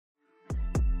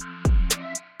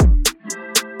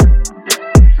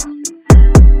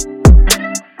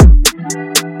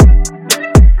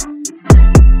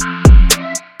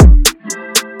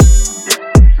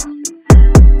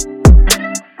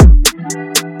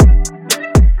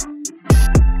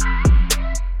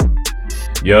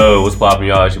Yo, what's poppin',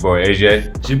 y'all? It's your boy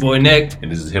AJ. It's your boy Nick.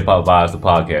 And this is Hip Hop Vibes, the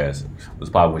podcast. What's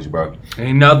poppin' with you, bro?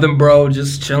 Ain't nothing, bro.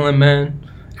 Just chilling, man.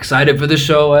 Excited for the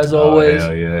show, as always.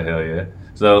 Hell yeah.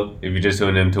 So, if you just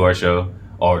tuned into our show,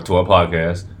 or to our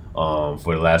podcast,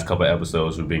 for the last couple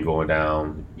episodes, we've been going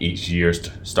down each year,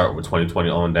 start with 2020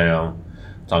 on down,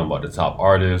 talking about the top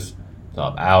artists,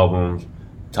 top albums,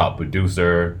 top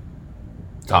producer,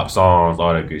 top songs,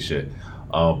 all that good shit.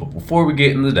 But before we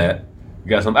get into that, we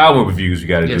got some album reviews we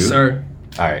gotta do. Yes, sir.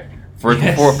 All right. First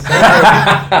and foremost.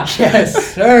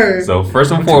 Yes, sir. So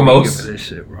first and foremost. For this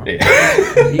shit, bro. Yeah.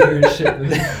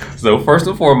 So first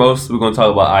and foremost, we're gonna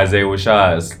talk about Isaiah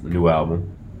Rashad's new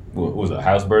album. What was it?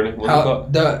 House Burning? What's it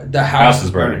called? The house is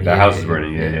burning. The house is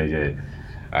burning. Yeah.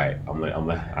 All right,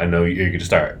 I know you're eager to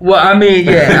start. Well, I mean,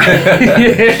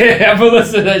 yeah. I've been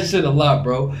listening to that shit a lot,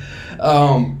 bro.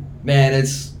 Man,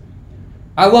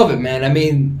 I love it, man. I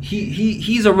mean,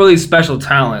 he's a really special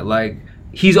talent. Like,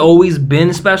 he's always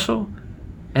been special,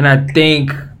 and I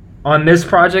think on this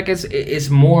project, it's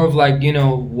more of like, you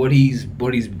know, what he's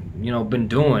been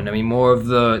doing. I mean, more of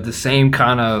the same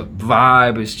kind of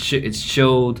vibe. It's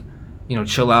chilled,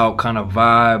 chill out kind of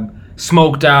vibe,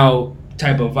 smoked out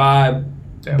type of vibe.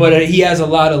 Yeah. But he has a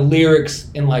lot of lyrics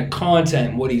and like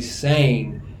content, what he's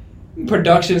saying.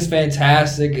 Production's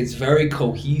fantastic. It's very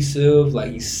cohesive.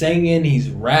 Like, he's singing, he's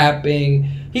rapping.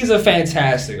 He's a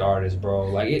fantastic artist, bro.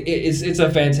 Like, it's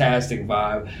a fantastic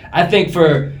vibe. I think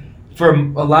for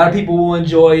a lot of people will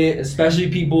enjoy it, especially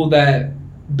people that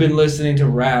been listening to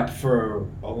rap for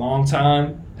a long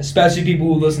time, especially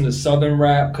people who listen to Southern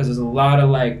rap, because there's a lot of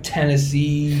like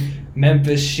Tennessee,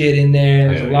 Memphis shit in there.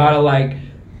 There's a lot of like,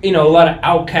 a lot of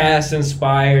Outkast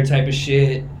inspired type of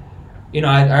shit.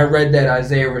 I read that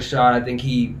Isaiah Rashad, I think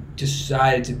he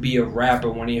decided to be a rapper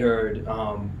when he heard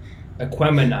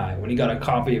Aquemini, when he got a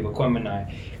copy of Aquemini.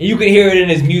 And you can hear it in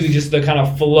his music, just the kind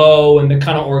of flow and the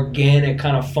kind of organic,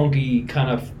 kind of funky kind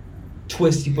of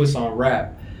twist he puts on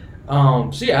rap.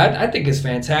 I think it's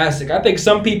fantastic. I think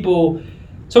some people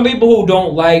who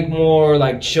don't like more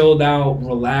like chilled out,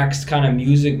 relaxed kind of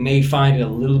music may find it a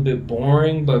little bit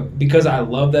boring, but because I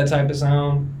love that type of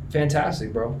sound,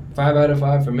 fantastic, bro. 5 out of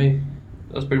 5 for me.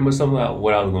 That's pretty much something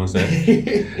what I was gonna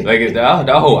say. Like, that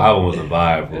whole album was a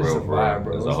vibe, for real.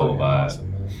 Bro. It's a whole vibe.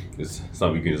 Awesome, man. It's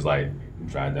something you can just like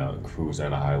drive down and cruise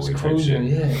down the highway. Just cruising,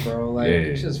 yeah, bro. Like,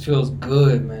 it just feels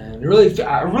good, man.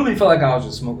 I really felt like I was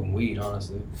just smoking weed,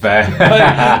 honestly.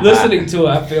 But listening to it,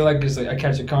 I feel like it's like I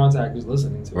catch a contact just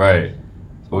listening to it. Right.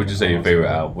 What would you say your favorite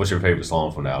album? What's your favorite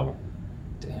song from the album?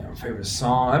 Damn, favorite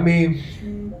song. I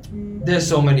mean, there's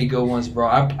so many good ones, bro.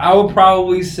 I would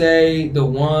probably say the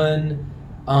one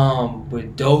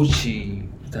with Doechii,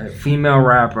 the female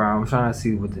rapper. I'm trying to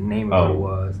see what the name of it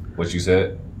was. What you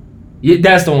said? Yeah,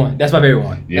 that's the one. That's my favorite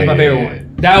one. That's my favorite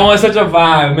one. That one's such a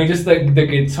vibe. I mean, just the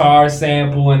guitar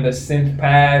sample and the synth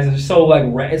pads. It's so like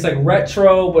it's like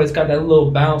retro, but it's got that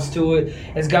little bounce to it.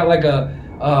 It's got like a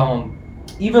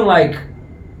even like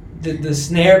the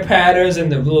snare patterns and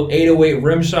the little 808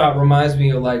 rim shot reminds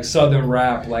me of like Southern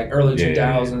rap, like early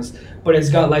 2000s. But it's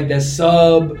got like that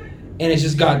sub, and it's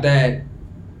just got that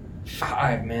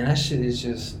vibe, man. That shit is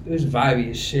just, it was vibey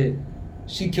as shit.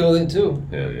 She killed it too.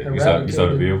 Yeah. You saw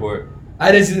the video for it?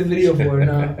 I didn't see the video for it,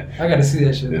 no. I gotta see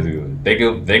that shit.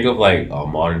 Think of like a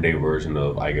modern day version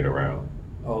of I Get Around.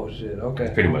 Oh shit, okay.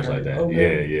 It's pretty much like that.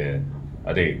 Okay. Yeah.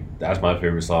 I think that's my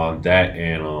favorite song. That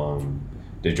and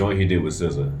the joint he did with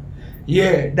SZA.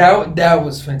 Yeah, that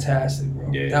was fantastic,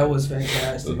 bro. Yeah. That was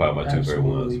fantastic. Those are probably my two favorite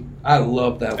ones. I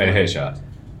love that one. And Headshots.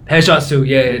 Headshots too,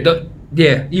 yeah.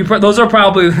 Those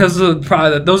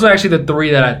are actually the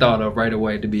three that I thought of right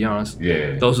away, to be honest.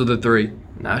 Yeah. Those are the three.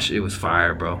 Nah, shit was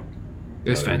fire, bro.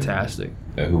 It was fantastic.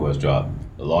 And who else dropped?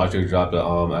 Logic dropped the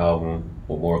album,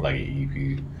 or more like an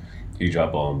EP. He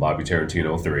dropped on Bobby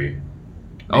Tarantino 3.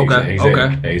 Okay.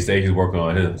 He said he's working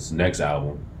on his next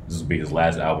album. This will be his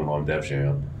last album on Def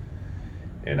Jam.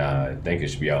 And I think it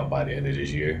should be out by the end of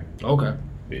this year. Okay.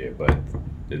 Yeah, but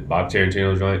the Bob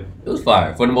Tarantino joint, it was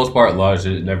fire. For the most part,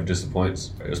 Logic never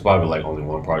disappoints. It's probably like only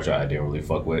one project I didn't really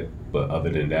fuck with. But other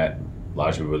than that,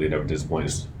 Logic really never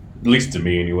disappoints. At least to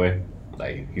me anyway.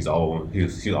 Like, he's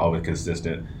always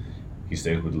consistent. He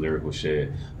stays with the lyrical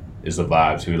shit. It's a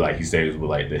vibe too. Like, he stays with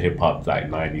like the hip hop like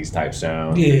 90s type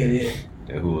sound. Yeah.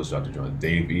 And who else dropped the joint?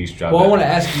 Dave East dropped. Well, I want to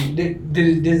ask you,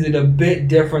 is it a bit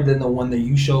different than the one that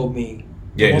you showed me?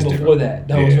 Yeah, the one before that.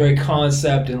 That was very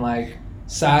concept and like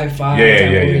sci-fi.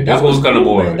 Yeah. That was kind of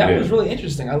more. Man. That was really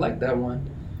interesting. I like that one.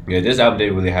 Yeah, this album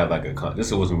didn't really have like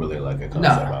this wasn't really like a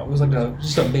concept album. It was like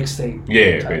just a mixtape.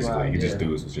 Yeah, basically. He just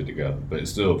threw some shit together, but it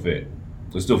still fit.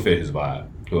 it still fit his vibe.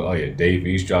 Oh yeah, Dave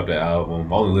East dropped that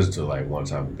album. I only listened to it like one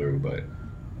time through, but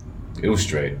it was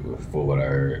straight for what I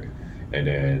heard. And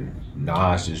then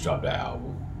Nas just dropped that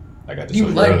album. I got to You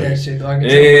like that shit, though. I can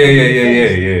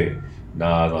Yeah.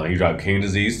 Nas, he dropped King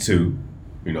Disease 2.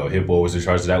 You know, Hippo was in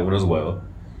charge of that one as well.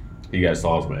 He got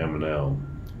songs from Eminem,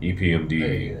 EPMD.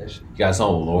 He got a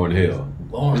song with Lauryn Hill.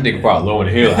 This nigga brought Lauryn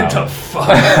Hill out. What the fuck?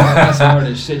 That's hard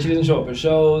as shit. She doesn't show up at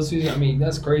shows. I mean,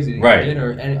 that's crazy. Right. Get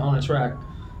her on a track.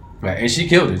 Right, and she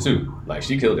killed it too. Like,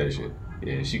 she killed that shit.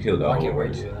 Yeah, she killed the whole can't wait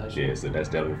verse. to hear that shit. Yeah, so that's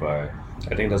definitely fire.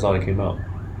 I think that's all that came out.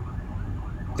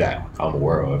 That I'm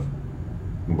aware of.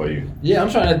 What about you? Yeah, I'm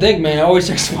trying to think, man. I always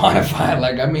check Spotify.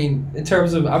 Like, I mean, in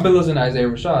terms of, I've been listening to Isaiah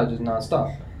Rashad just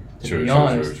nonstop. To be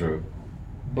honest. True.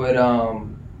 But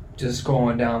just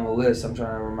going down the list, I'm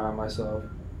trying to remind myself.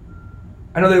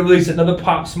 I know they released another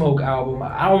Pop Smoke album.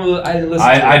 I didn't listen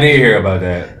to it. I did hear about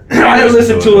that. I didn't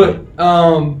listen to it.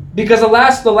 Because the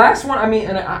last one, I mean,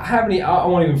 and I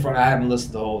won't even front. I haven't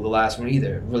listened to the last one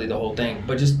either. Really, the whole thing,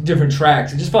 but just different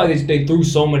tracks. It just felt like they threw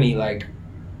so many like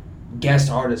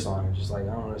guest artists on it. Just like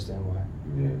I don't understand why.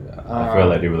 Yeah, I feel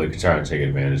like they really trying to take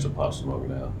advantage of Pop Smoke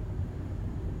now.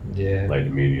 Yeah, like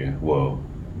the media. Well,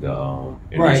 the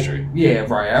industry. Right. Yeah,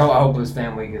 right. I hope his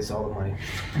family gets all the money.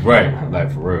 Right, like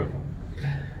for real.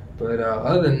 But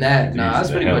other than that, nah,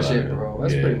 that's pretty much it, bro.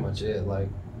 That's pretty much it. Like,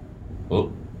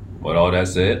 well, with all that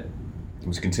said,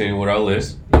 let's continue with our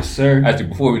list. Yes, sir. Actually,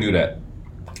 before we do that,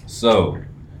 so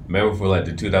remember for like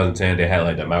the 2010, they had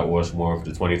like the Mount Rushmore for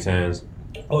the 2010s.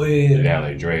 Oh yeah. They had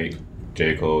like Drake,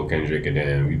 J. Cole, Kendrick, and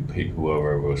then we picked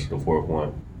whoever was the fourth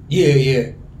one.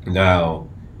 Yeah. Now,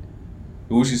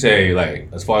 who would you say, like,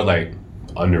 as far as like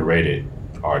underrated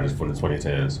artists from the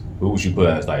 2010s, who would you put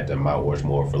as like the Mount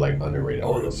Rushmore for like underrated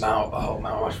artists? Mount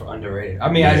Rushmore underrated.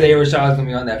 I mean, Isaiah Rashad's gonna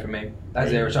be on that for me.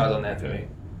 Isaiah Rashad's on that for me.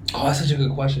 Oh, that's such a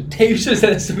good question. Dave should have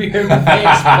said this to me in my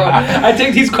face, bro. I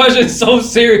take these questions so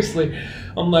seriously.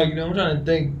 I'm like, I'm trying to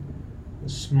think.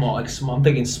 I'm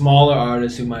thinking smaller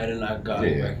artists who might have not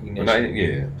gotten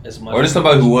recognition. As much. Or just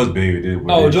somebody who was big.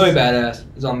 Joey Badass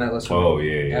is on that list. Oh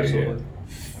yeah, absolutely.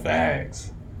 Yeah.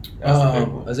 Facts.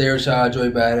 Isaiah Rashad, Joey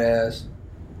Badass.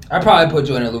 I'd probably put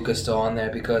Joyner Lucas still on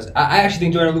there because I actually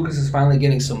think Joyner Lucas is finally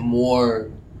getting some more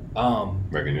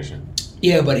recognition.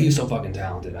 Yeah, but he's so fucking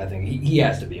talented. I think he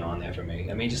has to be on there for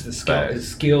me. I mean, just his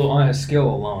skill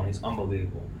alone, he's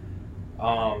unbelievable.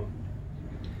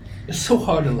 It's so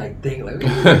hard to like think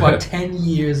about 10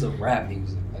 years of rap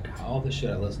music, like all the shit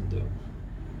I listened to.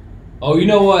 Oh, you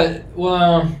know what?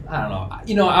 Well, I don't know.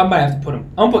 You know, I might have to put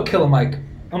him. I'm gonna put Killer Mike.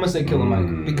 I'm gonna say Killer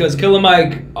Mike because Killer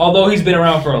Mike, although he's been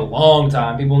around for a long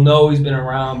time, people know he's been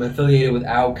around, been affiliated with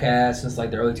Outkast since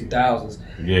like the early 2000s.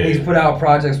 Yeah, he's put out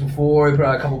projects before. He put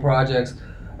out a couple projects,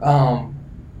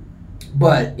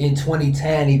 but in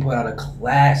 2010 he put out a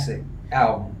classic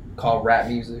album called Rap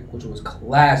Music, which was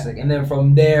classic. And then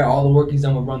from there, all the work he's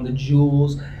done with Run the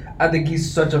Jewels. I think he's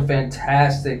such a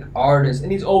fantastic artist,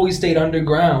 and he's always stayed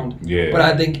underground. Yeah. But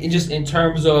I think in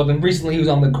terms of, and recently he was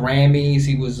on the Grammys.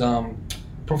 He was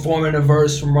performing a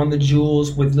verse from Run the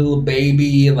Jewels with Lil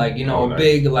Baby, like a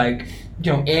big like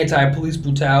anti-police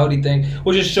brutality thing,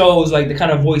 which just shows like the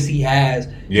kind of voice he has.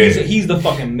 Yeah. He's the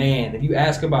fucking man. If you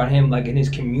ask about him, like in his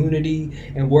community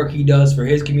and work he does for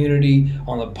his community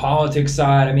on the politics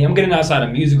side, I mean, I'm getting outside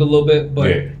of music a little bit,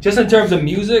 but just in terms of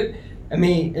music, I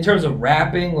mean, in terms of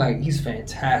rapping, like he's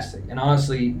fantastic. And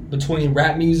honestly, between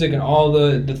rap music and all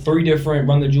the 3 different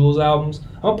Run the Jewels albums,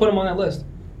 I'm gonna put him on that list.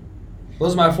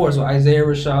 Those are my 4. So Isaiah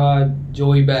Rashad,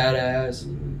 Joey Badass,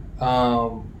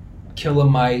 Killer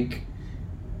Mike.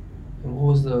 And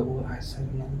what I said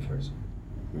another person?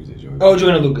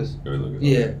 Joyner Lucas.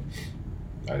 Yeah.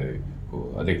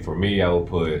 I think for me, I'll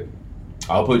put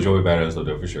Joey Badass up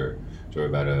there for sure. Joey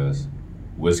Badass,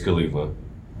 Wiz Khalifa.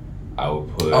 I will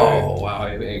put. Oh wow!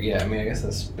 Yeah, I mean, I guess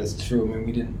that's true. I mean,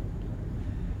 we didn't.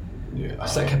 Yeah. I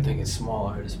kept thinking small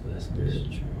artists, but that's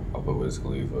true. I'll put Wiz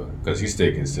Khalifa because he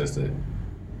stayed consistent.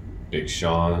 Big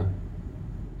Sean.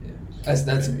 Yeah.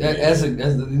 That's a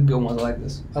good one. I like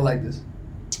this.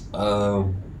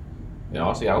 And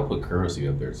honestly, I would put Currency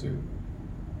up there too.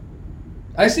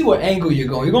 I see what angle you're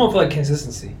going. You're going for like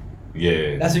consistency.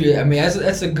 Yeah. That's what I mean.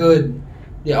 That's a good.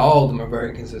 Yeah, all of them are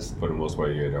very consistent. For the most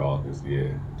part, yeah, they're all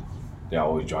they're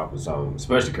always dropping something,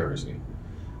 especially Currency.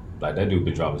 Like that dude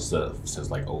been dropping stuff since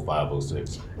like 05,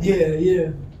 06.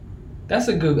 Yeah. That's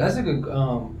a good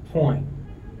point.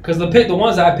 Because the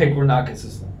ones I picked were not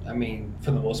consistent. I mean,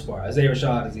 for the most part, Isaiah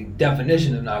Rashad is the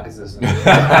definition of not consistent.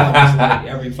 Like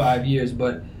every 5 years,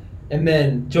 and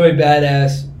then Joey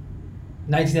Badass,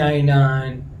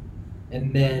 1999,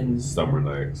 and then Summer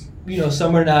Nights.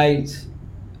 Summer Nights,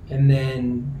 and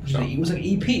then it was like an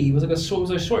EP. It was like a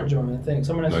short joint, I think.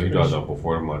 No, he dropped something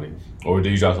before the money, or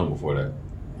did you drop something before that?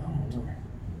 I don't know.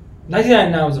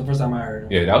 1999 was the first time I heard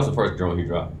him. Yeah, that was the first joint he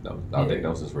dropped. I think that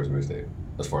was his first mixtape,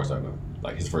 as far as I know,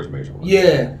 like his first major one.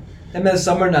 Yeah, and then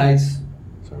Summer Nights.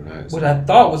 Summer Nights. What I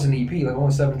thought was an EP, like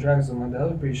only 7 tracks or something like that. That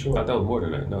was pretty short. I thought it was more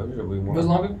than that. No, it was more. It was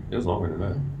longer? It was longer than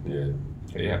that. Yeah.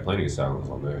 He had plenty of songs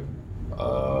on there.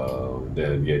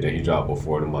 Then he dropped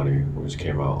Before the Money, which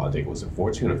came out, I think it was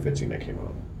 14 or 15 that came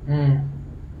out.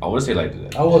 I want to say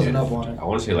like I wasn't up on it. I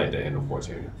want to say like the end of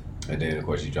 14. And then of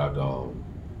course he dropped All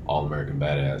American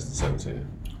Badass in 17.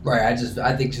 Right,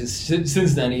 I think just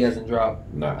since then he hasn't dropped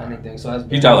anything. So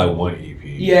he dropped like one EP.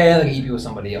 Yeah, like an EP with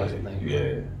somebody else, I think.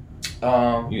 Yeah.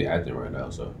 He's acting right now,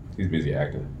 so he's busy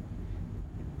acting.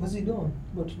 What's he doing?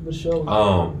 What show?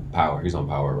 Power. He's on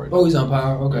Power right now. Oh, he's on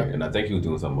Power. Okay. Yeah, and I think he was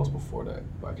doing something else before that,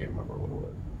 but I can't remember what it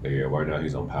was. But yeah, right now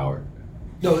he's on Power.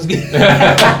 No, it's good.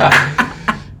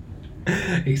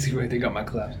 You see right there, got my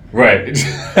claps. Right.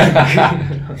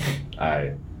 All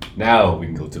right. Now we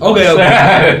can go to the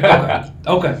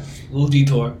Okay. Little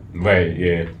detour. Right,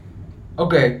 yeah.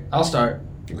 Okay, I'll start.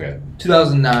 Okay.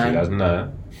 2009.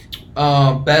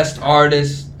 Best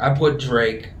artist, I put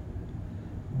Drake.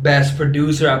 Best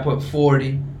producer, I put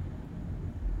 40.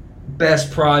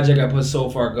 Best project, I put So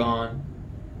Far Gone.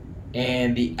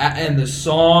 And the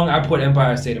song, I put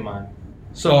Empire State of Mind.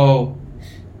 So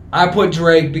I put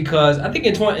Drake because I think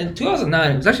in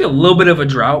 2009 it was actually a little bit of a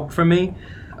drought for me.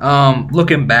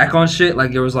 Looking back on shit,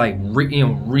 like there was like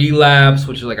Relapse,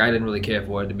 which is like I didn't really care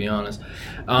for it, to be honest.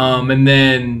 And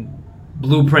then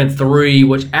Blueprint 3,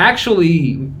 which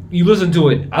actually you listen to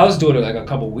it. I was doing it like a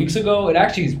couple weeks ago. It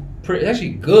actually is actually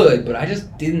good, but I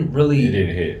just didn't really. It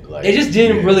didn't hit. Like, it just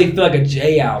didn't really feel like a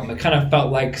J album. It kind of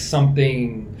felt like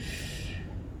something.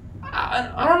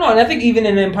 I don't know, and I think even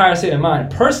in Empire State of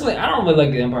Mind, personally, I don't really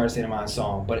like the Empire State of Mind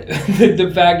song, but the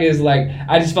fact is, like,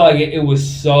 I just felt like it was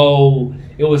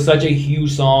such a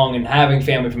huge song, and having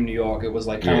family from New York, it was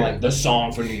like kind of like the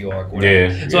song for New York.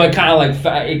 Whatever. Yeah. So it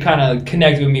kind of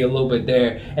connected with me a little bit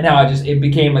there, and how it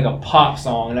became like a pop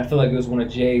song, and I feel like it was one of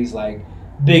Jay's like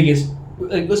biggest,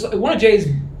 like it was one of Jay's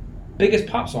biggest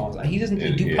pop songs. He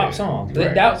doesn't do pop songs.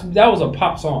 Right. That was a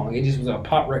pop song. It just was a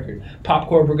pop record, pop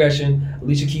chord progression.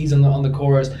 Alicia Keys on the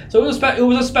chorus. So it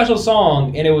was a special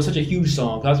song, and it was such a huge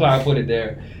song. That's why I put it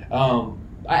there.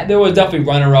 There was definitely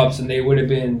runner-ups, and they would have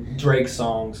been Drake's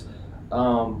songs.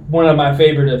 One of my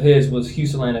favorite of his was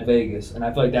Houston, Atlanta, Vegas, and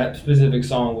I feel like that specific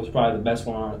song was probably the best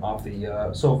one off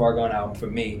the So Far Gone album for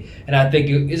me. And I think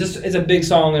it's a big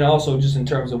song, and also just in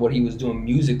terms of what he was doing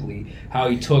musically, how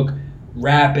he took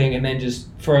rapping and then just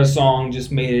for a song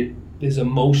just made it this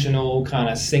emotional kind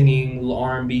of singing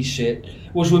R&B shit,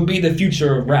 which would be the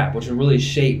future of rap, which would really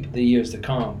shape the years to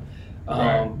come.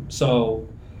 Right. So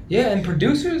yeah, and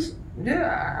producers,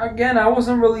 yeah, again, I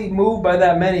wasn't really moved by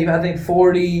that many. I think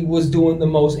 40 was doing the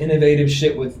most innovative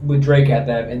shit with Drake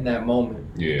in that moment.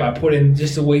 Yeah. By putting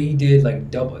just the way he did,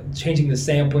 like changing the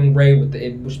sampling rate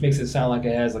which makes it sound like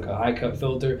it has like a high cut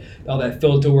filter. All that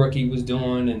filter work he was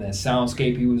doing and that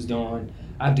soundscape he was doing.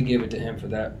 I have to give it to him for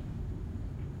that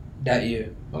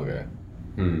year. Okay.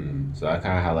 So I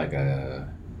kind of had like a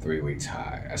 3-way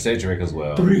tie. I said Drake as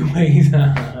well. 3-way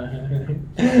tie.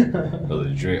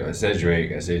 I said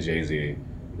Drake. I said Jay-Z,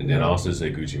 and then I also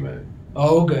said Gucci Mane.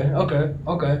 Oh, okay.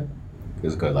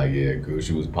 It's because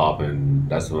Gucci was popping.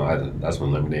 That's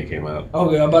when Lemonade came out.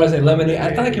 Okay, I'm about to say Lemonade.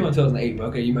 I thought it came out in 2008, but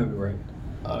okay, you might be right.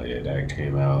 Oh yeah, that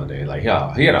came out. They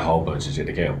he had a whole bunch of shit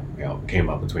that came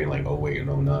out between like 08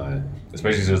 and 09.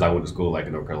 Especially since I went to school like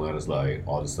in North Carolina, it's like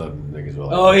all of a sudden niggas were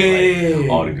like,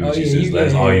 all the Gucci shit.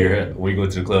 That's all you heard when you go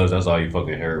to the clubs. That's all you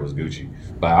fucking heard was Gucci.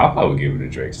 But I'll probably give it to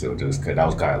Drake still, just because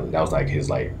that was like his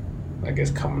like, I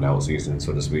guess coming out season,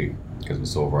 so to speak, because it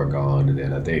was So Far Gone, and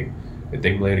then I think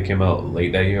Think Me Later came out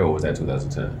late that year, or was that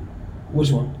 2010?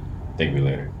 Which one? Think Me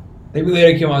Later. Think Me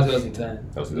Later came out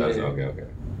 2010. That was 2010. Okay.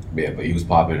 Yeah, but he was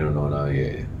popping in on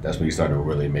yeah. That's when he started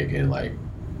really making like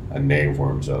a name for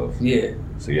himself. Yeah.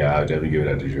 So yeah, I'll definitely give it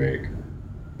up to Drake.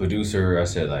 Producer, I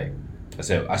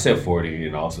said 40,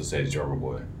 and I also said Drummer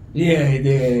Boy. Yeah.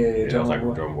 I was like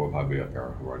Drummer Boy probably up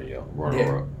there running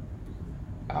up.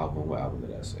 Album, what album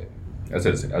did I say?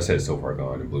 I said So Far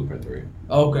Gone and Blueprint 3.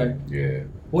 Okay. Yeah.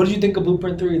 What did you think of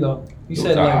Blueprint 3 though? You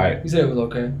said it was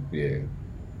okay. Yeah.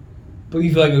 But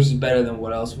you feel like it was just better than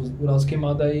what else came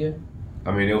out that year?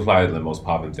 I mean, it was probably the most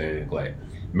popping thing, like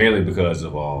mainly because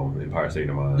of Empire State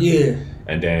of Mind. Yeah.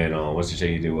 And then what's the shit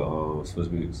he did with Swizz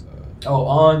Beatz?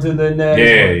 On to the next.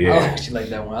 Yeah. I actually like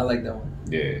that one. I like that one.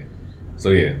 Yeah. So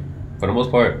yeah, for the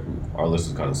most part, our list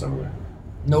is kind of similar.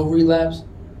 No Relapse.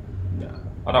 Nah,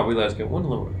 I thought Relapse came. When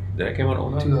That came out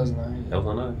on 09? 2009. That was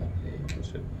on 09? Oh,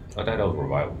 shit. I thought that was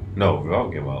Revival. No,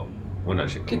 Revival came out. When that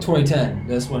shit came out? 2010.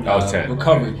 That's when That was 10.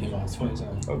 Recovery came out.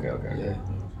 2010. Okay. Yeah.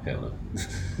 Hell no.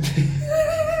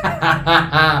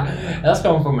 That's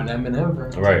coming from an Eminem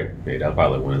verse. Right. Yeah, that's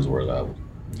probably like Winner's World album.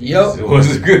 Yup. It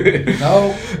wasn't good.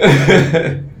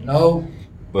 No.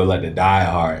 But like the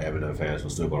die-hard Eminem fans were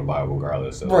still going to buy it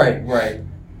regardless. So. Right.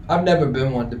 I've never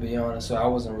been one, to be honest, so I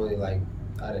wasn't really like,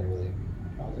 I was like,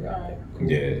 all right.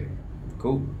 Cool. Yeah.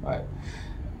 Cool. All right.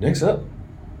 Next up,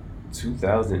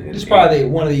 2008. It's probably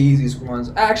one of the easiest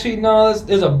ones. Actually, no,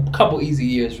 there's a couple easy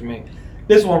years for me.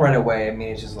 This one right away, I mean,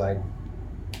 it's just like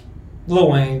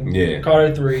Lil Wayne,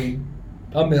 Carter 3,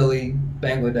 A Milli,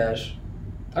 Bangladesh.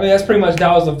 I mean,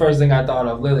 that was the first thing I thought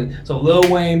of, literally. So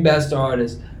Lil Wayne, Best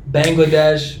Artist,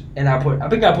 Bangladesh, and I put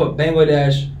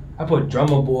Bangladesh, I put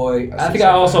Drummer Boy. I think I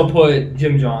also put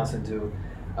Jim Johnson too.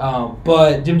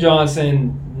 But Jim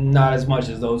Johnson, not as much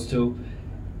as those two.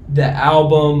 The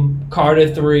album,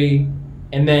 Carter 3,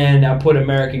 and then I put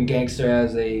American Gangster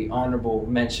as a honorable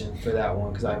mention for that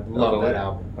one because I love that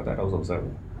album. I thought that was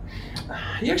 07.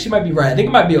 You actually might be right. I think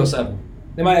it might be 07.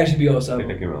 It might actually be 07. I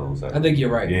think they came out 07. I think you're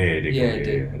right. Yeah, it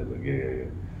did. Yeah.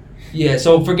 Yeah,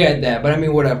 so forget that, but I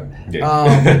mean, whatever.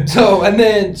 Yeah. So I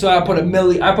put A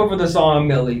Milli. I put for the song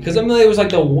A Milli because A Milli was like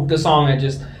the song that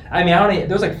just. I mean,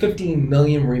 there was like 15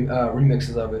 million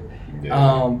remixes of it.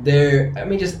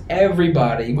 Yeah. Just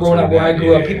everybody growing up where I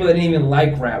grew up, people that didn't even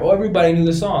like rap. Oh, everybody knew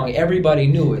the song. Everybody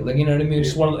knew it. Like, you know what I mean?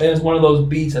 It was one of those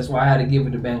beats. That's why I had to give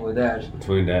it to Bangladesh.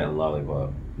 Between that and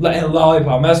Lollipop. And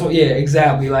Lollipop. That's what. Yeah,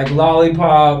 exactly. Like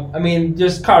Lollipop. I mean,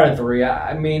 just Carter 3.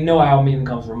 I mean, no album even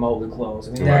comes remotely close.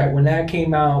 I mean, when that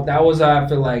came out, that was I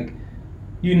feel like.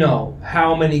 You know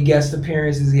how many guest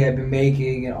appearances he had been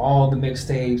making and all the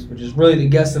mixtapes, which is really the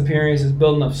guest appearances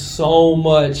building up so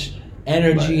much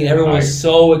energy and everyone was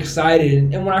so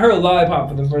excited. And when I heard Lollipop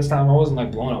for the first time, I wasn't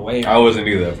like blown away. I wasn't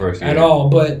either at first at all.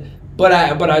 But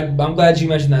I'm glad you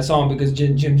mentioned that song because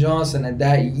Jim Johnson at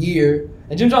that year,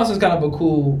 and Jim Johnson's kind of a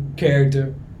cool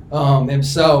character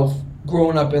himself,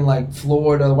 growing up in like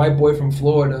Florida, the white boy from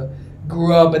Florida,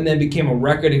 grew up and then became a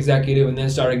record executive and then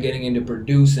started getting into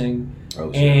producing. Oh,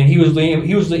 and he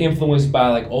was influenced by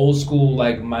like old school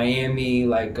like Miami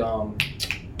like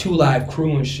 2 Live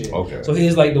Crew and shit. Okay. So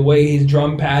his like the way his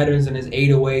drum patterns and his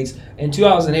 808s. In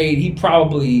 2008, he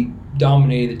probably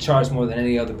dominated the charts more than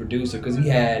any other producer because he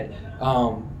had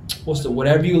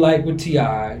Whatever You Like with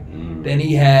T.I. Then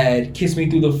he had Kiss Me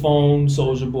Through the Phone,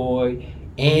 Soulja Boy,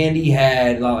 and he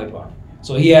had Lollipop.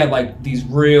 So he had like these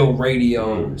real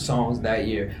radio songs that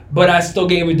year. But I still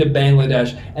gave it to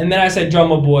Bangladesh. And then I said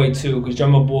Drummer Boy too, because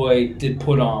Drummer Boy did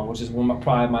Put On, which is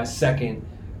probably my second,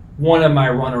 one of my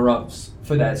runner-ups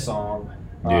for that song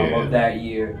of that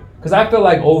year. Because I feel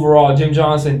like overall Jim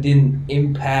Johnson didn't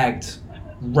impact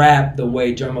rap the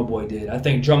way Drummer Boy did. I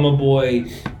think Drummer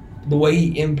Boy, the way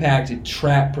he impacted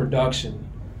trap production,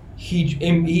 he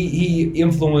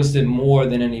influenced it more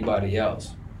than anybody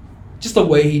else. Just the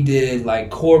way he did like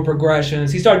chord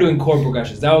progressions. He started doing chord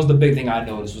progressions. That was the big thing I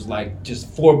noticed was like just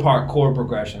 4-part chord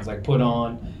progressions, like Put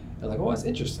On. I was like, oh, that's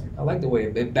interesting. I like the way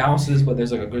it bounces, but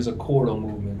there's a chordal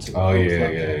movement to it. Oh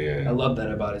yeah. I love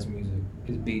that about his music,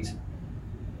 his beats.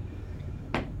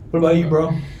 What about you, bro?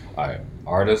 All right,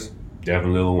 artist,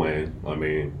 definitely Lil Wayne. I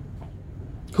mean,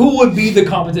 who would be the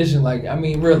competition? Like, I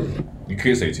mean, really? You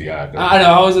could say T.I. I know.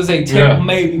 I was gonna say Tip,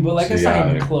 maybe, but like it's not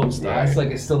even close. Though. Right. It's like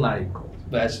it's still not even close.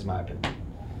 But that's just my opinion.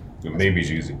 Maybe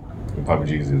Jeezy,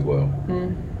 probably Jeezy as well.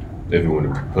 If you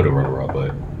want to put a runner up,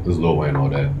 but there's Lil Wayne all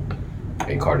that,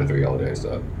 and Carter 3 all that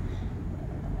stuff.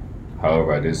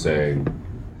 However, I did say an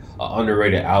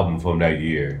underrated album from that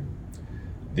year,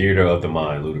 Theater of the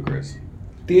Mind, Ludacris.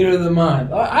 Theater of the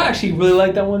Mind. I actually really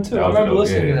like that one too. I remember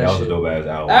listening to that. That was a dope ass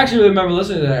album. I actually remember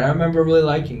listening to that. I remember really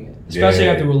liking it, especially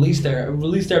after Release Therapy.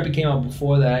 Release Therapy came out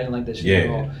before that. I didn't like that shit at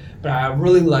all. But I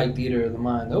really liked Theater of the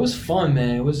Mind. That was fun,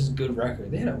 man. It was a good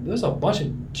record. There was a bunch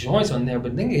of joints on there,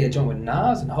 but then they had a joint with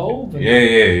Nas and Hov. And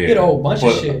He had a whole bunch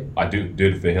of shit. I did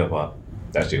it for hip hop.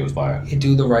 That shit was fire. He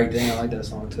Do the Right Thing. I like that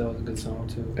song too. That was a good song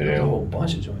too. There was a whole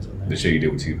bunch of joints on there. The shit he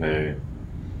did with T-Pain.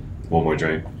 One More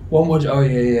Drink. Oh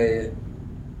yeah.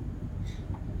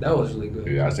 That was really good.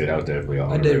 Yeah, I say that was definitely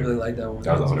all. I did really like that one.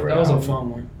 That was a fun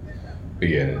one. But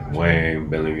yeah, Wayne,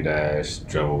 Bentley Dash,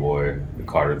 Drummer Boy,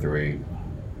 Carter 3.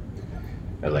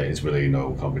 LA, it's really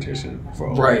no competition for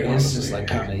all. Right, it's just like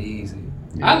kind of easy.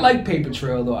 Yeah. I like Paper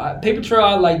Trail though. Paper Trail,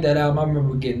 I like that album. I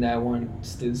remember getting that one,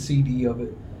 the CD of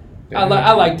it.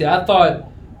 I liked it. I thought,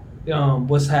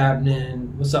 What's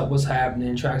Happening, What's Up, What's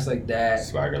Happening, tracks like that.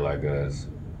 Swagger Like Us.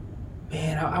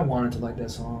 Man, I wanted to like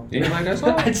that song. You didn't like that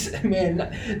song? I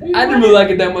didn't really like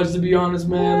it that much, to be honest,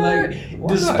 man. Like,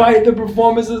 despite the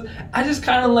performances, I just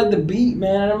kind of like the beat,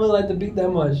 man. I didn't really like the beat that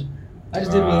much. I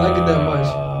just didn't really like it that much.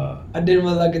 I didn't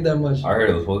really like it that much. I heard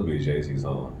it was supposed to be a Jay-Z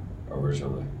song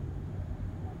originally.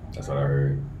 That's what I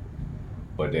heard.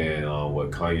 But then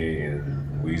with Kanye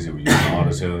and Weezy were using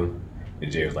auto-tune,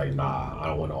 and Jay was like, nah, I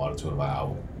don't want no auto-tune on my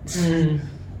album.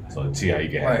 So T.I. you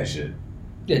can have that shit.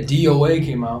 Yeah, DOA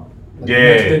came out. Like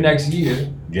the next year.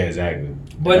 Yeah, exactly.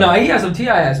 But no, he has some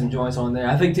T.I. has some joints on there.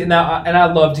 I think now, and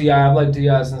I love T.I. I've liked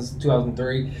T.I. since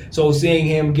 2003. So seeing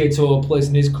him get to a place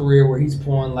in his career where he's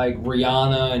pulling like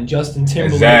Rihanna and Justin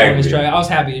Timberlake on his track, I was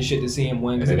happy as shit to see him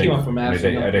win because he came up from Africa.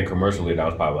 And then commercially, that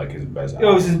was probably like his best album.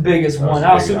 It was his biggest one.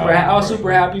 I was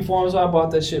super happy for him, so I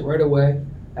bought that shit right away.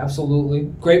 Absolutely,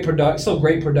 great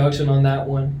production on that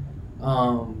one.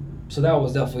 So that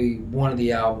was definitely one of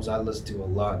the albums I listened to a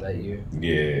lot that year.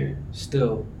 Yeah.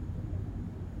 Still.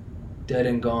 Dead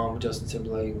and Gone with Justin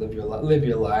Timberlake, Live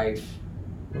Your Life.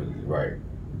 Right.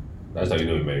 That's how you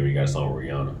know he made it. He got a song with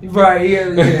Rihanna. Right,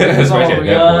 yeah. Song with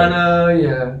Rihanna,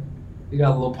 yeah. He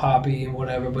got a little poppy and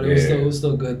whatever, but it was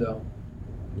still good though.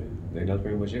 Yeah, that's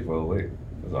pretty much it for 08.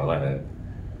 That's all I had.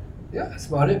 Yeah, that's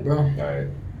about it, bro. All right.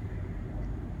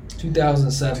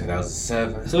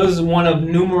 2007. So this is one of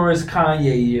numerous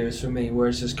Kanye years for me, where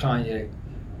it's just Kanye.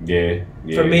 Yeah.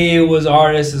 For me, it was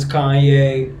artist is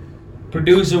Kanye,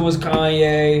 producer was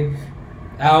Kanye,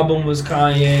 album was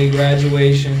Kanye,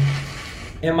 Graduation,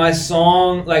 and my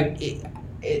song, like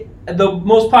the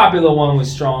most popular one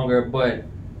was Stronger, but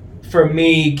for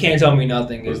me, Can't Tell Me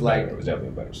Nothing is like it was definitely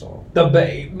a better song.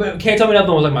 But Can't Tell Me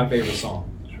Nothing was like my favorite song.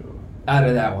 Out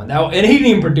of that one. And he didn't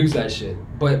even produce that shit.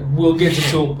 But we'll get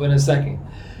to it in a second.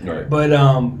 Right.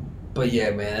 But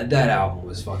yeah, man, that album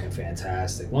was fucking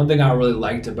fantastic. One thing I really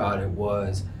liked about it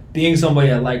was being somebody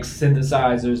that likes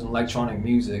synthesizers and electronic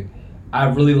music. I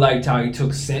really liked how he took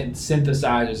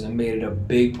synthesizers and made it a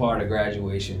big part of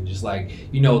Graduation. Just like,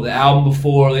 the album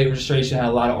before, Late Registration, had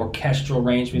a lot of orchestral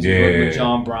arrangements. With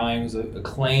John Bryan, who's an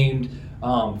acclaimed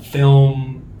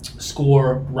film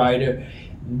score writer.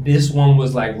 This one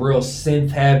was like real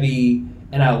synth heavy,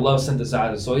 and I love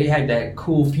synthesizers. So he had that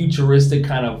cool futuristic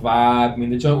kind of vibe. I mean,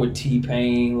 the joint with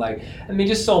T-Pain,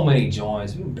 just so many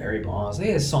joints. Even Barry Bonds,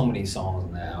 they had so many songs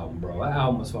on that album, bro. That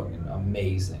album was fucking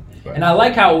amazing. Right. And I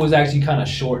like how it was actually kind of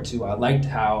short too. I liked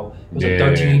how it was like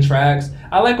 13 tracks.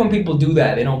 I like when people do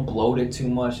that. They don't bloat it too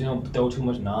much. They don't throw too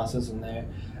much nonsense in there.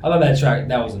 I love that track.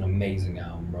 That was an amazing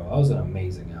album, bro. That was an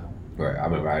amazing album. Right, I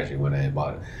remember I actually went ahead and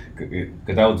bought it.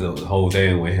 Because that was the whole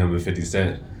thing with him and 50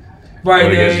 Cent. Right,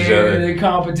 the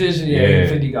competition. Yeah,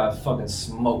 50 got fucking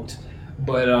smoked.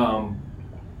 But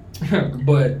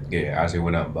yeah, I actually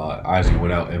went out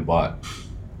and bought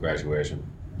Graduation.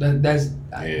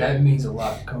 That means a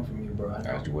lot come from you, bro. I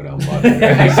actually went out and bought it.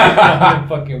 I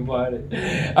fucking bought it.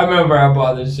 I remember I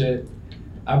bought this shit.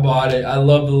 I bought it. I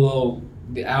love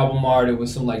the album art. It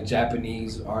was some like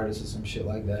Japanese artists or some shit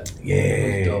like that. Yeah.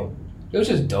 It was dope. It was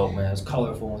just dope, man. It was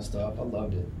colorful and stuff. I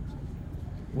loved it.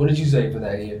 What did you say for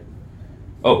that year?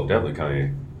 Oh, definitely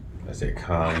Kanye. I said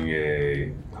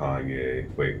Kanye.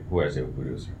 Wait, who I said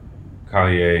producer?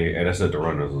 Kanye, and I said the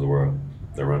Runners of the world.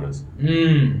 The Runners.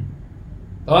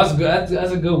 Oh, that's good.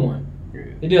 That's a good one.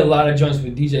 Yeah. They did a lot of joints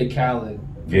with DJ Khaled.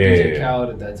 DJ Khaled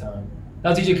at that time. That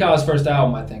was DJ Khaled's first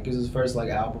album, I think. It was his first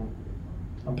album.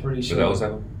 I'm pretty sure. Was that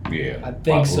 07? Yeah. I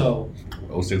think so.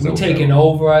 06, We Taking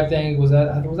Over, I think. Was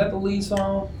that the lead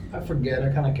song? I forget. I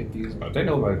kind of confused me. I think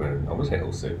nobody, man. I was say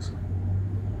 06.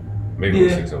 Maybe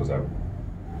 06, 07.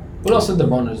 What else did the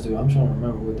Runners do? I'm trying to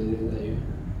remember what they did that year.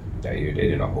 That year, they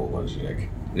did a whole bunch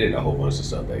of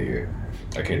stuff that year.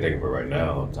 I can't think of it right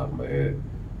now on top of my head.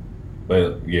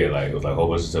 But yeah, it was a whole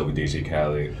bunch of stuff with DJ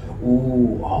Khaled.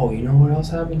 Ooh, you know what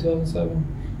else happened in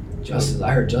 2007?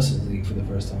 I heard Justice League for the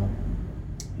first time.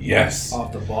 Yes.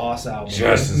 Off the Boss album.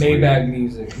 Justice Maybach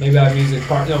Music. Maybach Music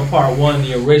part 1,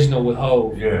 the original with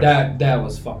Hov. Yeah. That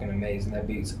was fucking amazing. That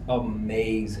beat's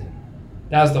amazing.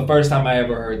 That was the first time I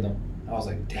ever heard them. I was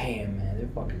like, damn, man, they're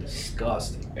fucking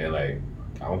disgusting. And I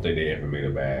don't think they ever made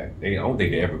I don't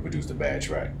think they ever produced a bad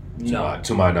track. No.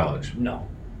 To my knowledge. No.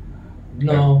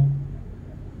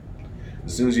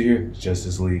 As soon as you hear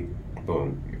Justice League,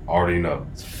 boom, you already know.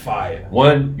 It's fire.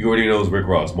 One, you already know it's Rick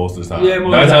Ross most of the time. Yeah,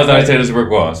 most 9 times out of 10 it's Rick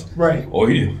Ross. Right. Or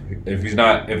if it's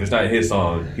not his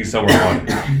song, he's somewhere on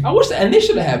it. I wish and they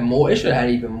should have had more. It should have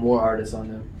had even more artists on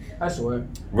them. I swear.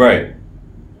 Right.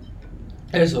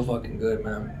 They're so fucking good,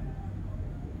 man.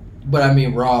 But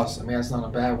Ross, that's not a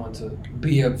bad one to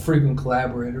be a frequent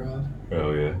collaborator of.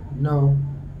 Oh yeah. No,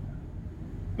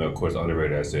 of course,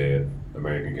 underrated I said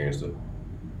American Gangster.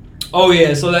 Oh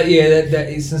yeah, so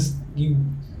that since you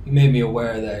made me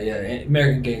aware of that, yeah,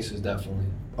 American Gangster is definitely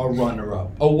a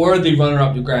runner-up, a worthy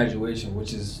runner-up to Graduation,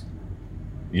 which is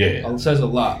says a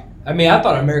lot. I mean, I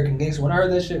thought American Gangster when I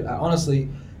heard that shit, I honestly,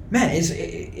 man,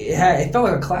 it felt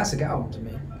like a classic album to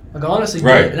me. Like honestly,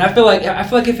 did. And I feel like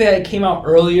if it had came out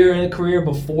earlier in the career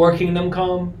before Kingdom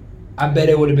Come, I bet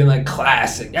it would have been like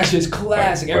classic. That's just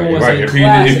classic. Everyone's like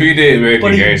classic. If he did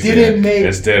American Gangster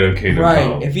instead of Kingdom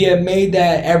Come. If he had made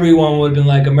that, everyone would have been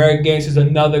like, American Gangster's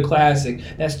another classic.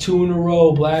 That's 2 in a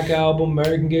row. Black Album,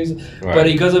 American Gangster. Right. But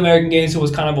because American Gangster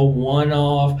was kind of a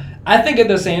one-off, I think at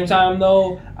the same time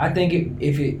though, I think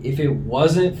if it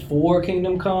wasn't for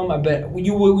Kingdom Come, I bet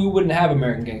we wouldn't have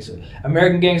American Gangster.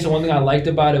 American Gangster, one thing I liked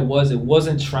about it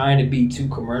wasn't trying to be too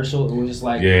commercial. It was just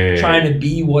like trying to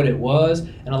be what it was.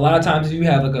 And a lot of times if you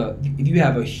have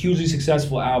a hugely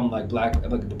successful album like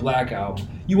the Black Album,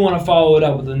 you want to follow it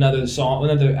up with another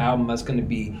album that's going to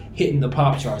be hitting the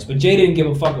pop charts. But Jay didn't give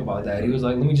a fuck about that. He was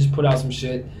like, let me just put out some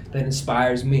shit that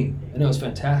inspires me, and it was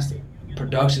fantastic.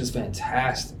 Production's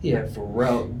fantastic. Yeah,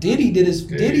 Pharrell. Diddy did a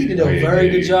very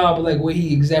good job with like what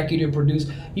he executive produced.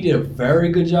 He did a very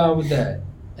good job with that.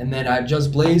 And then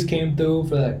Just Blaze came through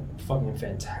for that fucking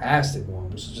fantastic one,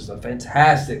 which is just a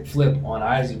fantastic flip on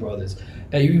Isley Brothers.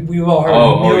 That we've all heard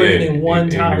a million in one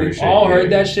time. We've all heard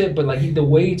that shit, but like the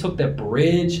way he took that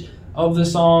bridge of the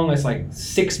song, it's like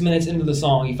 6 minutes into the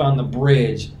song, he found the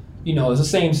bridge. You know, it's the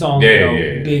same song,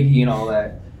 Biggie and all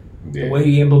that. Yeah. The way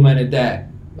he implemented that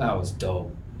was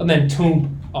dope. And then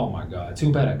Toomp, oh my god,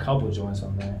 Toomp had a couple joints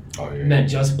on there. Oh yeah. And then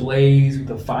Just Blaze with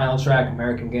the final track,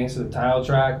 American Gangster, the title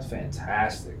track, was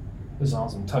fantastic. It was on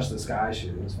some Touch the Sky shit.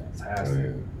 It was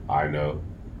fantastic. Oh, yeah. I know.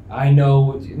 I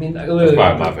mean, like, literally,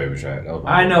 that's probably my favorite track.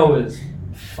 I know is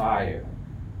fire.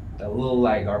 That little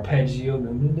like arpeggio,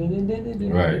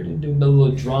 right? The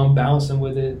little drum bouncing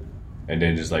with it. And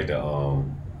then just like the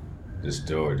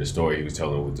story he was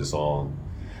telling with the song,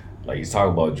 like he's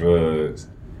talking about drugs.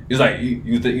 It's like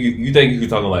you think he was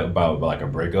talking like about like a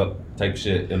breakup type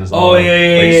shit in the song. Oh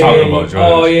yeah, like he's talking about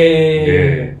drugs. Oh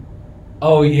yeah.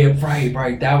 Oh yeah,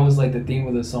 right. That was like the theme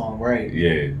of the song, right?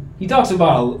 Yeah. He talks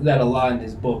about that a lot in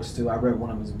his books too. I read one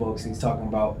of his books. He's talking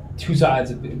about two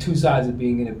sides of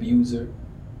being an abuser.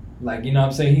 Like, you know what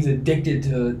I'm saying? He's addicted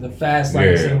to the fast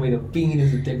life the same way the fiend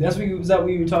is addicted. Was that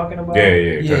what you were talking about? Yeah.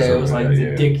 Yeah, it was like he's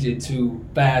addicted to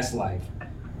fast life.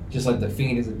 Just like the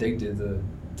fiend is addicted to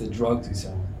the drugs he's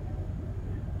selling.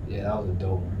 Yeah, that was a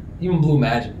dope one. Even Blue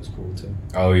Magic was cool too.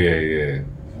 Oh yeah.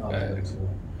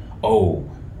 Oh,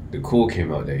 The Cool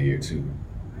came out that year too.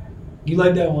 You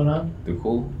like that one, huh? The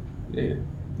Cool? Yeah.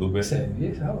 Blue Bay. Said,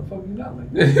 yes, how the fuck you not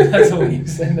like that? That's what you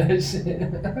said that shit. Yeah,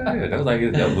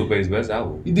 that was Blue Bay's best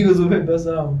album. You think it was Blue Bay's best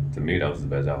album? To me, that was the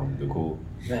best album. The Cool.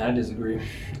 Man, I disagree.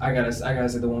 I gotta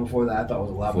say the one before that I thought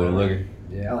was a lot better.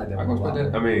 Yeah, I like that one a lot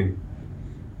better. I mean,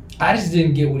 I just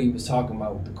didn't get what he was talking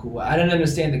about with The Cool. I didn't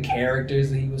understand the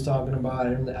characters that he was talking about.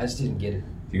 I just didn't get it.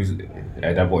 He was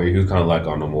at that point. He was kind of like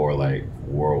on a more like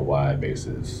worldwide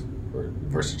basis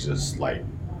versus just like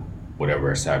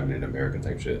whatever is happening in America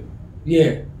type shit.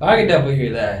 Yeah, I can definitely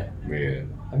hear that. Yeah,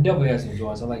 I've definitely had some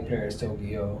joints. I like Paris,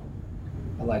 Tokyo.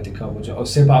 I liked a couple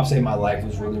joints. Sip Hop Save My Life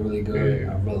was really, really good.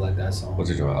 Yeah. I really like that song. What's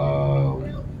the joint?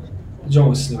 The joint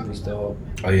with Snoop was dope.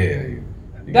 Oh yeah.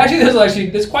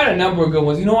 There's quite a number of good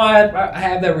ones. You know why I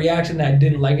have that reaction that I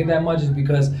didn't like it that much is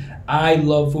because I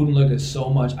love Food and Liquor so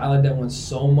much. I like that one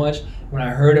so much. When I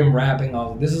heard him rapping, I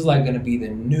was like, this is like gonna be the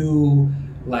new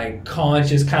like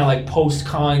conscious kind of like post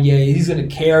Kanye. He's gonna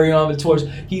carry on the torch.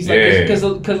 He's like because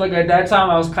like at that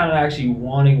time I was kind of actually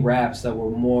wanting raps that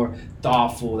were more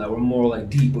thoughtful, that were more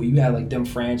like deep. But you had like them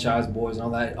Franchise Boys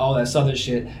and all that southern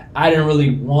shit. I didn't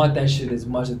really want that shit as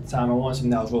much at the time. I wanted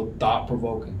something that was real thought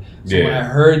provoking. So when I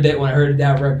heard that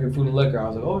record, Food and Liquor, I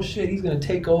was like, oh shit, he's gonna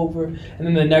take over. And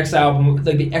then the next album,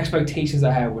 like the expectations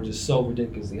I had were just so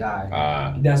ridiculously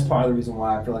high. That's part of the reason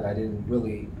why I feel like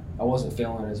I wasn't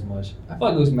feeling it as much. I feel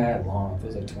like it was mad long. It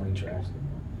was like 20 tracks.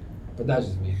 But that's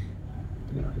just me.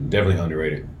 Definitely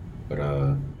underrated. But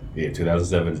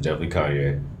 2007 is definitely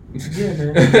Kanye. Yeah,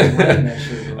 man. That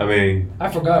shit, I mean, I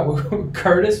forgot.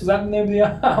 Curtis, was that the name of the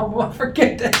album? I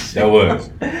forget that shit. That was.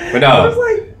 But no,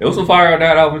 it was some fire on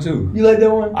that album too. You like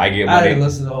that one? I Get Money. I didn't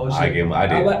listen to the whole shit. I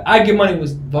Get Money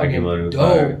was fucking dope.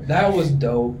 Fire. That was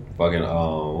dope. Fucking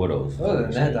what else? Other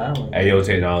than that, I don't know. Ayo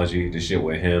Technology, the shit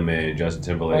with him and Justin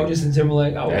Timberlake. Oh, Justin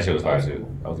Timberlake. That shit was fire too.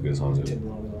 That was a good song too.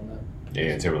 Timberlake was on that.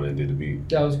 Yeah, Timberlake did the beat.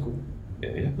 That was cool.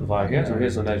 Yeah, he had some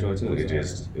hits on that joint too. It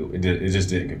just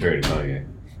didn't compare to Kanye.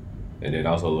 And then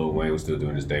also Lil Wayne was still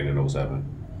doing his thing in 07.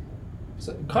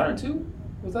 So, Carter too?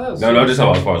 Was that? No, I'm just talking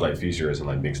about as far as like features and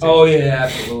like mixtapes. Oh yeah,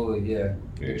 absolutely, yeah.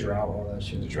 The Yeah. drought, all that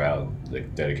shit. The drought,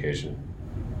 like dedication.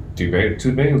 T-Pain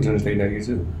was in the state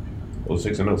 92.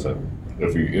 06 and 07.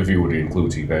 If you were to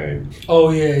include T-Pain. Oh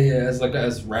yeah. It's like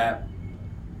that's rap.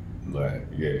 Like,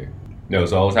 yeah. No,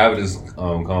 so I was having this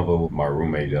convo with my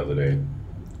roommate the other day.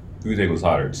 Who do you think was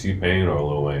hotter, T-Pain or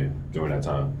Lil Wayne during that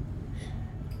time?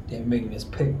 Damn, making this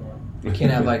pick, bro. You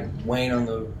can't have like Wayne on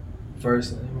the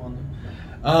verse and him on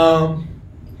the.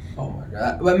 Oh my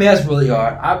god. I mean that's really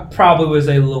hard. I probably would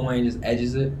say Lil Wayne just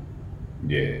edges it.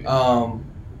 Yeah.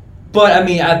 But I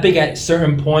mean I think at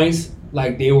certain points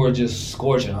like they were just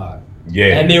scorching hot.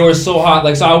 Yeah. And they were so hot.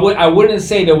 Like so I wouldn't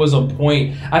say there was a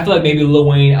point. I feel like maybe Lil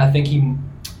Wayne, I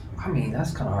mean,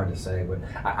 that's kind of hard to say, but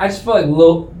I just feel like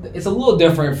it's a little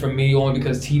different for me only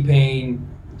because T-Pain,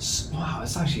 wow,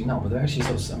 it's actually, no, but they're actually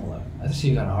so similar. That's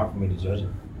actually kind of hard for me to judge it.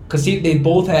 Because they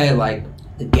both had, like,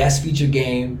 the guest feature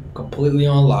game completely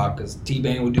on lock, because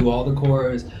T-Pain would do all the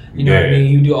chorus, you know what I mean?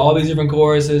 He would do all these different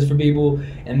choruses for people,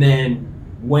 and then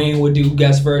Wayne would do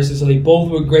guest verses, so they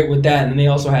both were great with that, and then they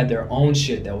also had their own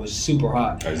shit that was super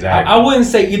hot. Exactly. I wouldn't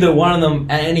say either one of them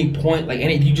at any point, like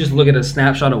if you just look at a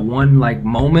snapshot of one like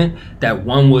moment, that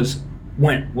one was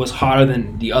hotter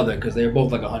than the other because they were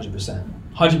both like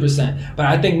 100%. But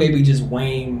I think maybe just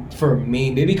Wayne for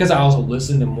me, maybe because I also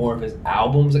listened to more of his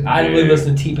albums. Like I didn't really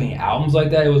listen to T-Pain albums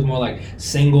like that. It was more like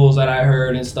singles that I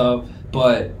heard and stuff.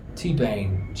 But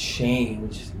T-Pain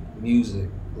changed music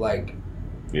like.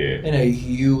 Yeah. In a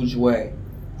huge way.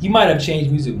 He might have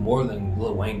changed music more than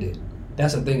Lil Wayne did.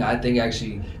 That's the thing I think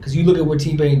actually, because you look at what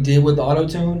T-Pain did with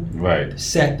auto-tune, right,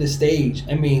 set the stage.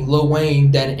 I mean, Lil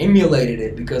Wayne then emulated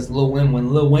it because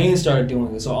when Lil Wayne started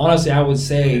doing it. So honestly, I would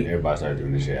say everybody started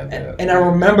doing this shit after that. And I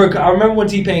remember when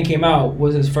T-Pain came out,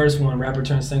 was his first one, rapper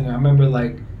turned singer. I remember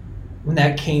like when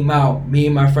that came out, me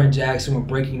and my friend Jackson were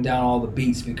breaking down all the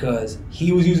beats because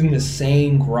he was using the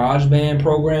same GarageBand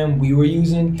program we were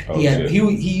using. Oh,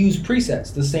 he used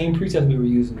presets, the same presets we were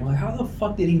using. We're like, how the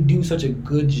fuck did he do such a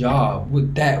good job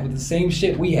with that, with the same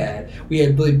shit we had? We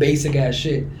had really basic ass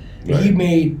shit. Right. He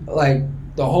made like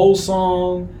the whole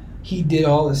song. He did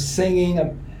all the singing.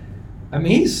 I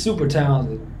mean, he's super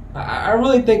talented. I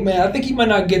really think, man, I think he might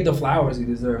not get the flowers he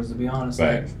deserves, to be honest.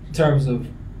 Right. Like, in terms of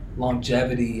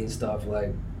longevity and stuff.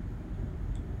 Like,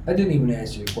 I didn't even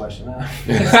answer your question.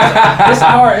 It's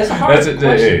hard. It's a hard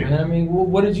question, man. I mean,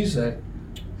 what did you say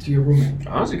to your roommate?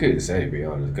 I honestly couldn't say, to be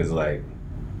honest, because like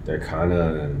they're kind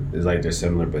of, it's like they're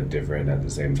similar but different at the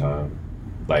same time.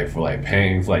 Like for like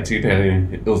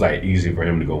T-Pain, it was like easy for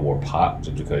him to go more pop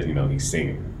just because he's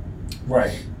singing.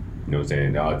 Right. You know what I'm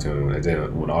saying? The auto-tune, and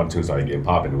then when auto-tune started getting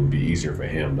popping, it would be easier for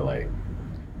him to like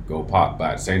go pop.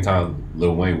 But at the same time,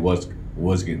 Lil Wayne was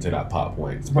getting to that pop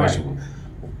point, especially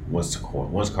once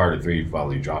Carter 3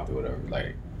 finally dropped or whatever.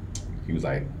 Like he was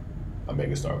like a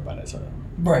mega star by that time.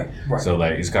 Right. So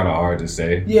like it's kind of hard to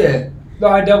say. Yeah. No,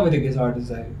 I definitely think it's hard to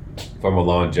say. From a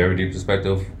longevity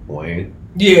perspective, Wayne.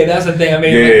 Yeah, that's the thing. I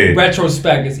mean, like,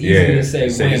 retrospect, it's easy to say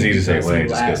Wayne. It's easy to say Wayne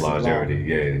just because longevity.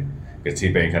 Yeah, because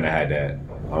T-Pain kind of had that.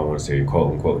 I don't want to say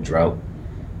quote unquote drought.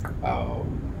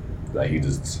 Like he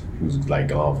was like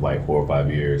gone for like 4 or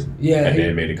 5 years. Yeah, and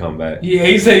then made a comeback. Yeah,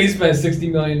 he said he spent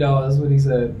 $60 million. That's what he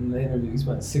said in the interview. He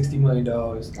spent $60 million.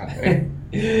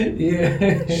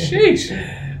 Yeah.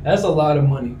 Sheesh. That's a lot of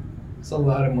money. It's a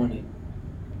lot of money.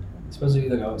 Especially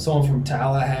like someone from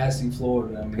Tallahassee,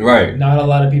 Florida. I mean, right. Not a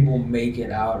lot of people make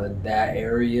it out of that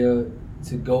area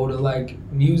to go to like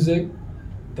music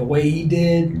the way he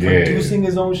did, producing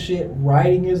his own shit,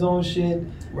 writing his own shit,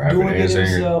 doing it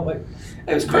himself. Like,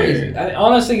 it was crazy. Yeah. I mean,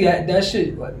 honestly, that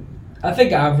shit. Like, I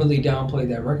think I really downplayed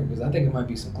that record because I think it might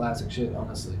be some classic shit.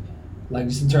 Honestly, like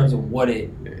just in terms of what it.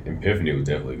 Epiphany was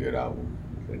definitely a good album.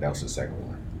 That was the second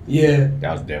one. Yeah.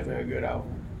 That was definitely a good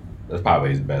album. That's probably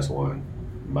his best one,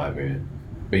 in my opinion.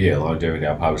 But yeah, longevity,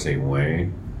 I'd probably say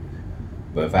Wayne.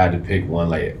 But if I had to pick one,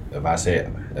 like if I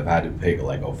had to pick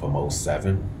like from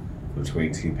 07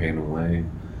 between T-Pain and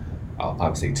Wayne, I'll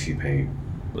probably say T-Pain,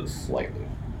 but slightly.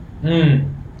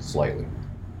 Slightly.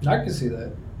 I can see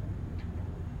that.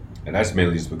 And that's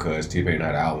mainly just because T-Pain had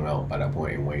an album out by that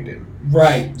point and Wayne didn't.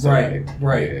 Right.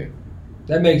 Yeah.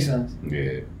 That makes sense.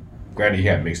 Yeah. Granted, he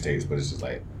had mixtapes, but it's just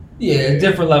like. Yeah, a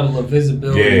different level of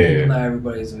visibility. Yeah. Not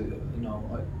everybody's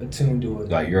attuned to it.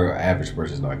 Like your average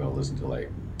person's not gonna listen to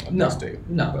like a mixtape.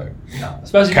 No.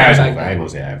 Especially casual. I ain't gonna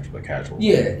say average, but casual.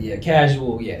 Yeah,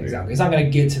 casual. Yeah, exactly. It's not gonna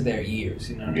get to their ears.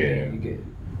 You know what I mean? You get.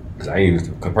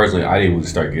 Cause personally, I didn't even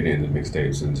start getting into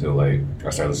mixtapes until like I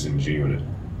started listening to G-Unit.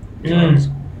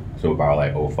 So about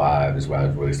like 05 is when I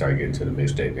really started getting to the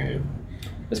mixtape game.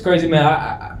 It's crazy,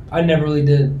 man. I never really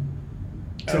did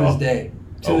to this day.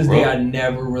 To this day, I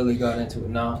never really got into it.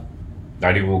 No.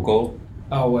 Not even Cole?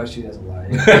 Oh, well, shoot, that's a lie.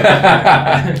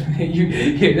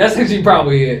 That's actually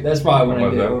probably it. That's probably when I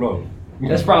did.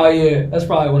 That's probably it. That's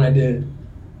probably when I did.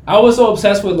 I was so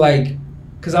obsessed with, like,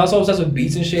 because I was so obsessed with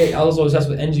beats and shit. I was so obsessed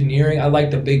with engineering. I like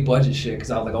the big budget shit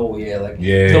because I was like, oh, yeah, like,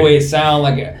 the way it sound,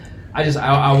 like,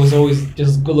 I was always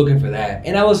just good looking for that.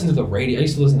 And I listened to the radio. I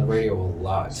used to listen to the radio a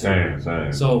lot. Too.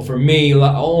 Same. So for me,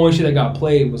 like, the only shit that got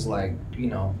played was like, you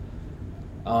know,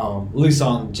 at least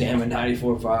on Jam and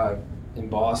 94.5 in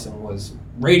Boston was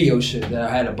radio shit that I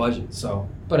had a budget. So,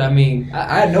 but I mean,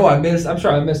 I'm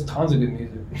sure I missed tons of good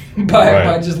music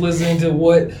by just listening to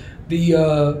what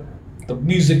the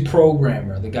music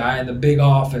programmer, the guy in the big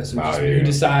office who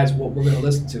decides what we're gonna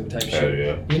listen to type shit.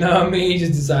 Yeah. You know what I mean? He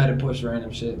just decided to push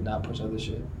random shit and not push other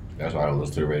shit. That's why I don't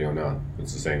listen to the radio now.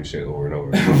 It's the same shit over and over.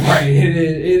 Right. It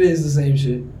is the same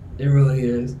shit. It really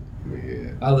is.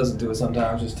 Yeah. I listen to it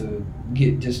sometimes just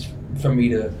for me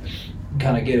to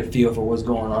kind of get a feel for what's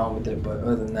going on with it. But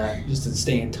other than that, just to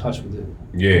stay in touch with it.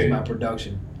 Yeah. It's my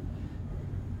production.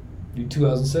 You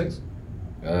 2006?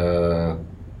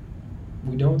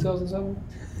 We done with 2007?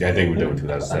 Yeah, I think we're done with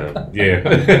 2007.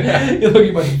 Yeah. You're looking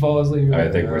about to fall asleep. I had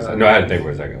to think for a second. No, I had to think for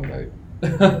a second.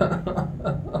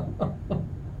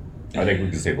 I think we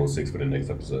can save 06 for the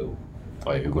next episode.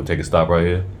 All right, we're going to take a stop right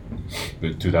here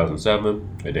with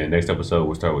 2007. And then next episode,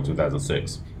 we'll start with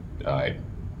 2006. All right.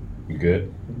 You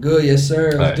good? Good, yes,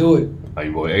 sir. Let's do it.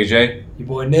 Your boy AJ. Your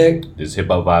boy Nick. This is Hip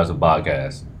Hop Vibes, a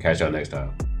podcast. Catch y'all next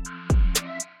time.